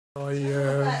Tell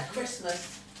them about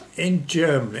Christmas. In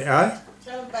Germany, eh?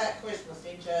 Tell them about Christmas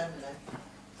in Germany.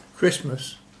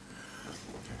 Christmas.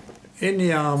 In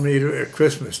the army at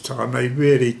Christmas time, they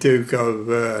really do go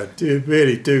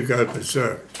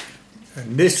berserk.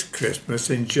 And this Christmas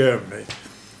in Germany,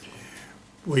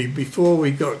 before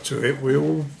we got to it, we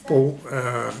all bought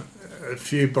a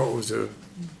few bottles of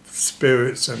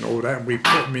spirits and all that, and we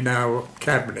put them in our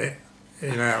cabinet,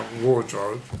 in our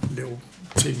wardrobe, little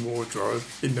tin wardrobe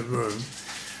in the room,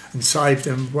 and saved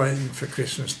them waiting for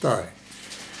Christmas Day.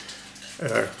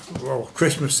 Well,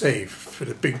 Christmas Eve for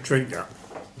the big drink up.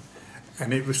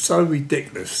 And it was so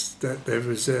ridiculous that there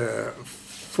was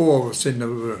 4 of us in the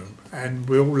room, and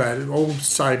we all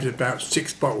saved about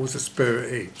 6 bottles of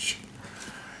spirit each.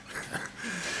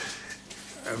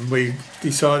 And we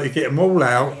decided to get them all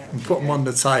out and put them on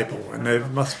the table, and there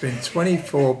must have been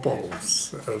 24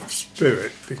 bottles of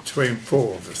spirit between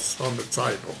 4 of us on the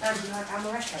table.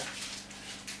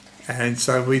 And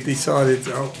so we decided,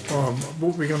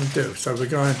 what are we going to do? So we're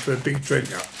going for a big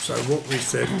drink up. So what we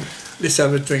said, let's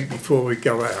have a drink before we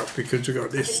go out, because we've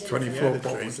got this 24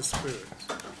 bottles of spirit.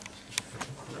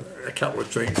 A couple of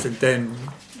drinks, and then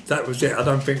that was it. I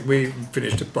don't think we even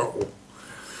finished a bottle.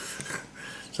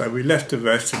 So we left the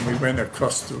rest and we went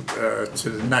across to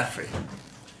the Naffy.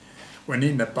 Went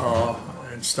in the bar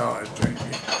and started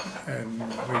drinking, and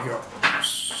we got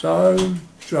so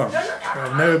drunk.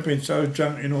 I've never been so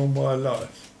drunk in all my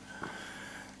life.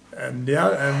 And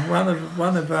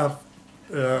one of our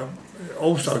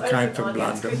also came from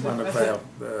London, one of our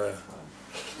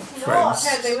friends,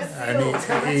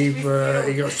 and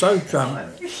he got so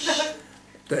drunk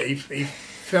that he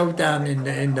fell down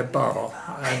in the bar,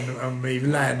 and we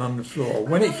landed on the floor.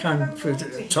 When it came for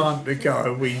the time to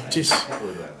go, we just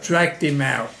dragged him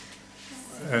out,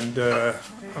 and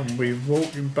we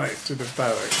walked him back to the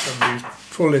barracks, and we was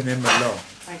pulling him along,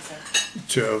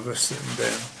 2 of us, and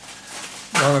then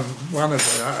one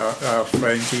of our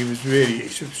friends, he was really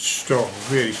strong,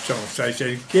 so he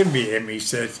said, "Give me him," he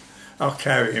said, "I'll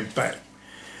carry him back."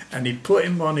 And he put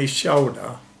him on his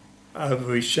shoulder,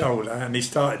 over his shoulder, and he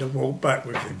started to walk back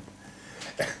with him.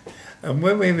 And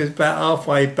when we was about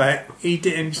halfway back, he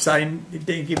didn't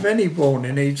give any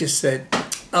warning. He just said,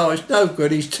 "Oh, it's no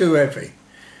good, he's too heavy,"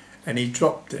 and he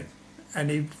dropped him, and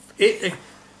he hit the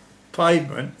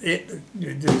pavement, hit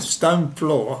the stone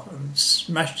floor, and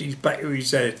smashed his back of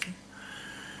his head.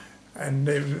 And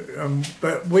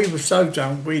but we were so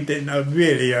drunk, we didn't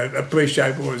really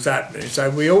appreciate what was happening. So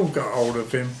we all got hold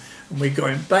of him, and we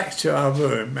got him back to our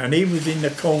room, and he was in the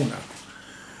corner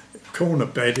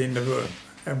bed in the room,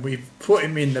 and we put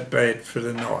him in the bed for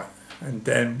the night. And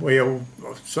then we all,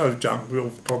 so drunk, we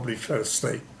all probably fell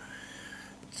asleep.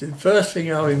 So the first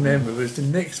thing I remember was the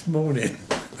next morning,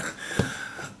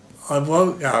 I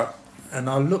woke up and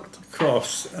I looked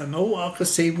across, and all I could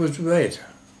see was red.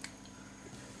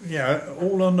 You know,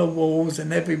 all on the walls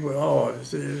and everywhere. Oh,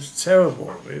 it was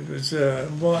terrible. It was a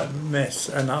right mess,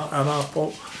 and I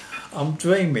thought, I'm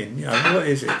dreaming. You know, what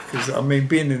is it? Because I mean,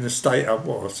 being in the state I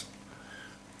was,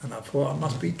 and I thought I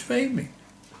must be dreaming.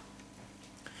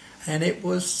 And it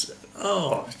was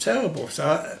terrible.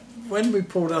 So when we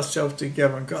pulled ourselves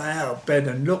together and got out of bed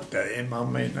and looked at him, I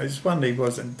mean, it's wonder he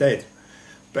wasn't dead,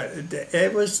 but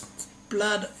there was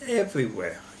blood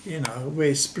everywhere. You know,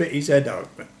 we split his head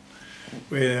open,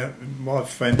 where my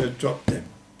friend had dropped him,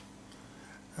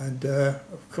 and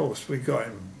of course we got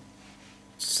him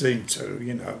seen to,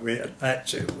 you know, we had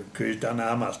to, because we don't know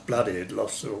how much blood he had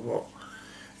lost or what.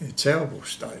 In a terrible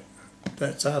state.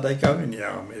 That's how they go in the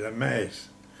army, they're mad.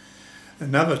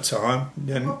 Another time,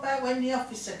 then... What about when the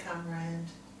officer come round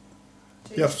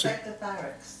to inspect the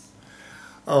barracks?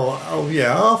 Oh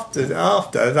yeah, after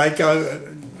they go,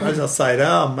 as I say, they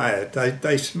are mad.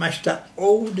 They smashed up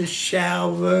all the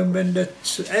shower room, and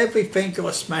everything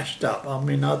got smashed up. I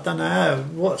mean, I don't know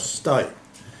what state.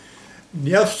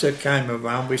 The officer came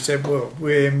around, we said, well,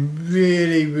 we're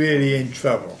really in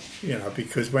trouble, you know,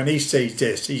 because when he sees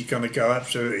this, he's going to go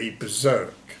absolutely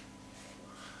berserk.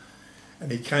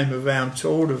 And he came around to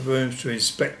all the rooms to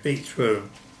inspect each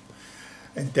room.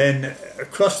 And then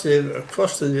across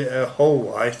the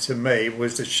hallway to me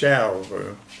was the shower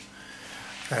room,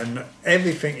 and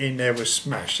everything in there was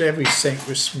smashed. Every sink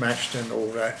was smashed and all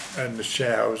that, and the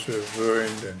showers were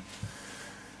ruined.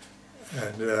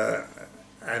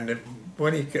 And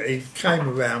when he came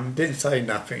around, didn't say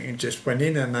nothing, and just went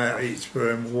in and out each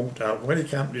room, walked out. When he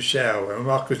came to the shower room,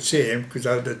 I could see him, because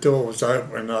the door was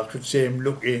open, and I could see him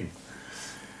look in.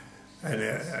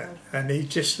 And he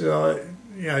just, like,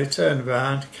 you know, he turned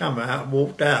around, come out,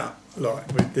 walked out, like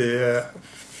with the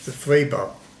free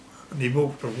bowl, and he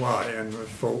walked away, and I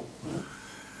thought,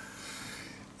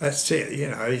 That's it, you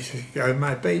know. He said, go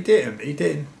mate, but he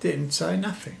didn't say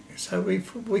nothing. So we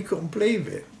couldn't believe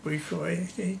it. We thought,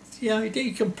 he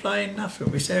didn't complain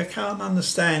nothing. We said, I can't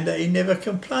understand that he never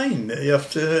complained. That he have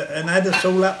to, and had us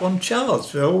all up on charge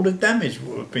for all the damage that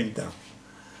would have been done.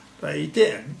 But he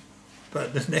didn't.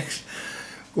 But the next,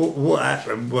 what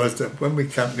happened was that when we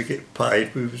came to get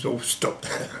paid, we was all stopped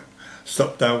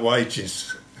our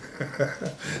wages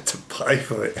to pay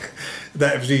for it.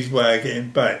 That was his way of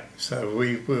getting back. So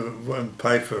we wouldn't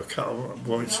pay for a couple.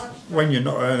 Well, when you're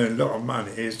not earning a lot of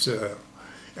money,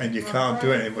 and you can't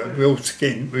do anything, but real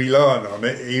skin relying on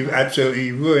it, he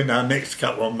absolutely ruined our next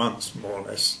couple of months, more or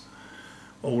less,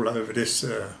 all over this.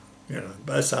 You know,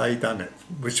 but that's how he done it,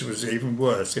 which was even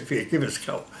worse. If he'd given us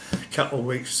a couple of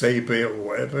weeks CB or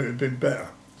whatever, it'd have been better.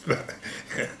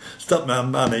 Stopping our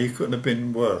money couldn't have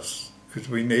been worse, because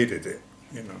we needed it,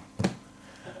 you know.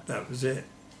 That was it.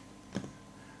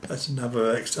 That's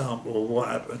another example of what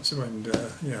happens when,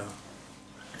 you know,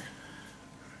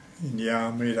 in the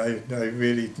army they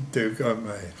really do go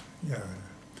mad, you know.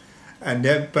 And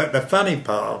then, but the funny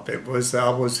part of it was that I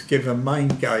was given main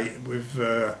gate with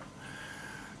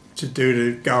to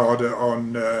do the guard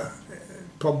on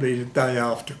probably the day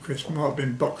after Christmas. Might have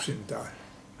been Boxing Day.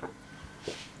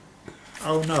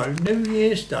 Oh no, New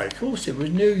Year's Day. Of course it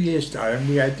was New Year's Day, and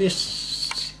we had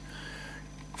this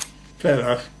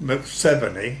fella,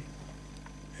 70.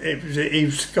 He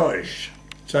was Scottish,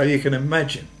 so you can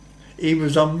imagine. He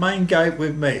was on main gate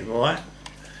with me, right?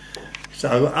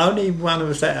 So only one of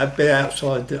us had to be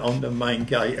outside on the main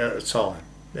gate at a time.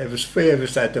 There was 3 of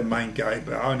us had the main gate,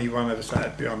 but only one of us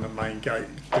had to be on the main gate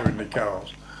doing the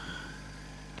guards.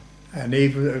 And he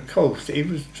was, of course, he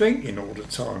was drinking all the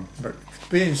time. But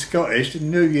being Scottish, the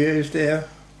New Year's their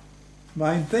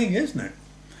main thing, isn't it?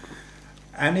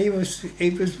 And he was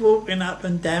walking up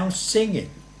and down singing.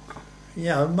 You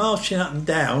know, marching up and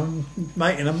down,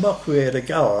 making a mockery of the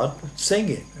guard,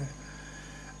 singing.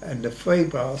 And the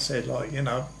freebar said, like, you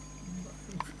know,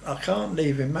 I can't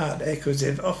leave him out there because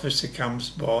if officer comes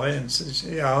by and says,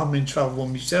 yeah, I'm in trouble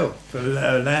myself for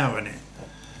allowing it.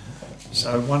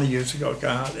 So one of you has got to go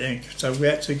out there, so we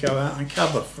had to go out and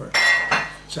cover for it.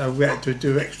 So we had to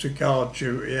do extra guard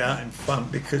duty out in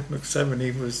front because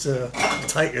McSeveny was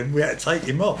we had to take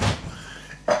him off.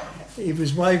 He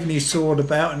was waving his sword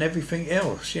about and everything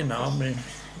else, you know, I mean.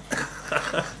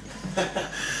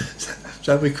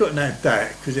 So we couldn't have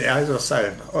that because, as I say,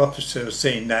 if the officer had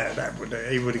seen that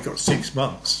he would have got 6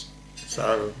 months.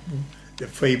 So the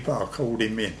free bar called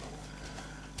him in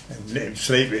and let him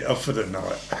sleep it off for the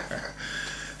night.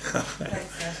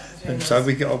 And so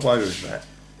we got away with that.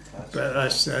 But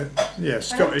that's, yeah,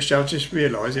 Scottish, I just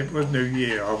realised it was New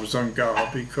Year. I was on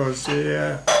guard because he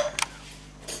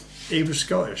was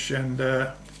Scottish and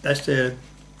that's their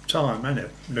time, isn't it,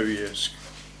 New Year's.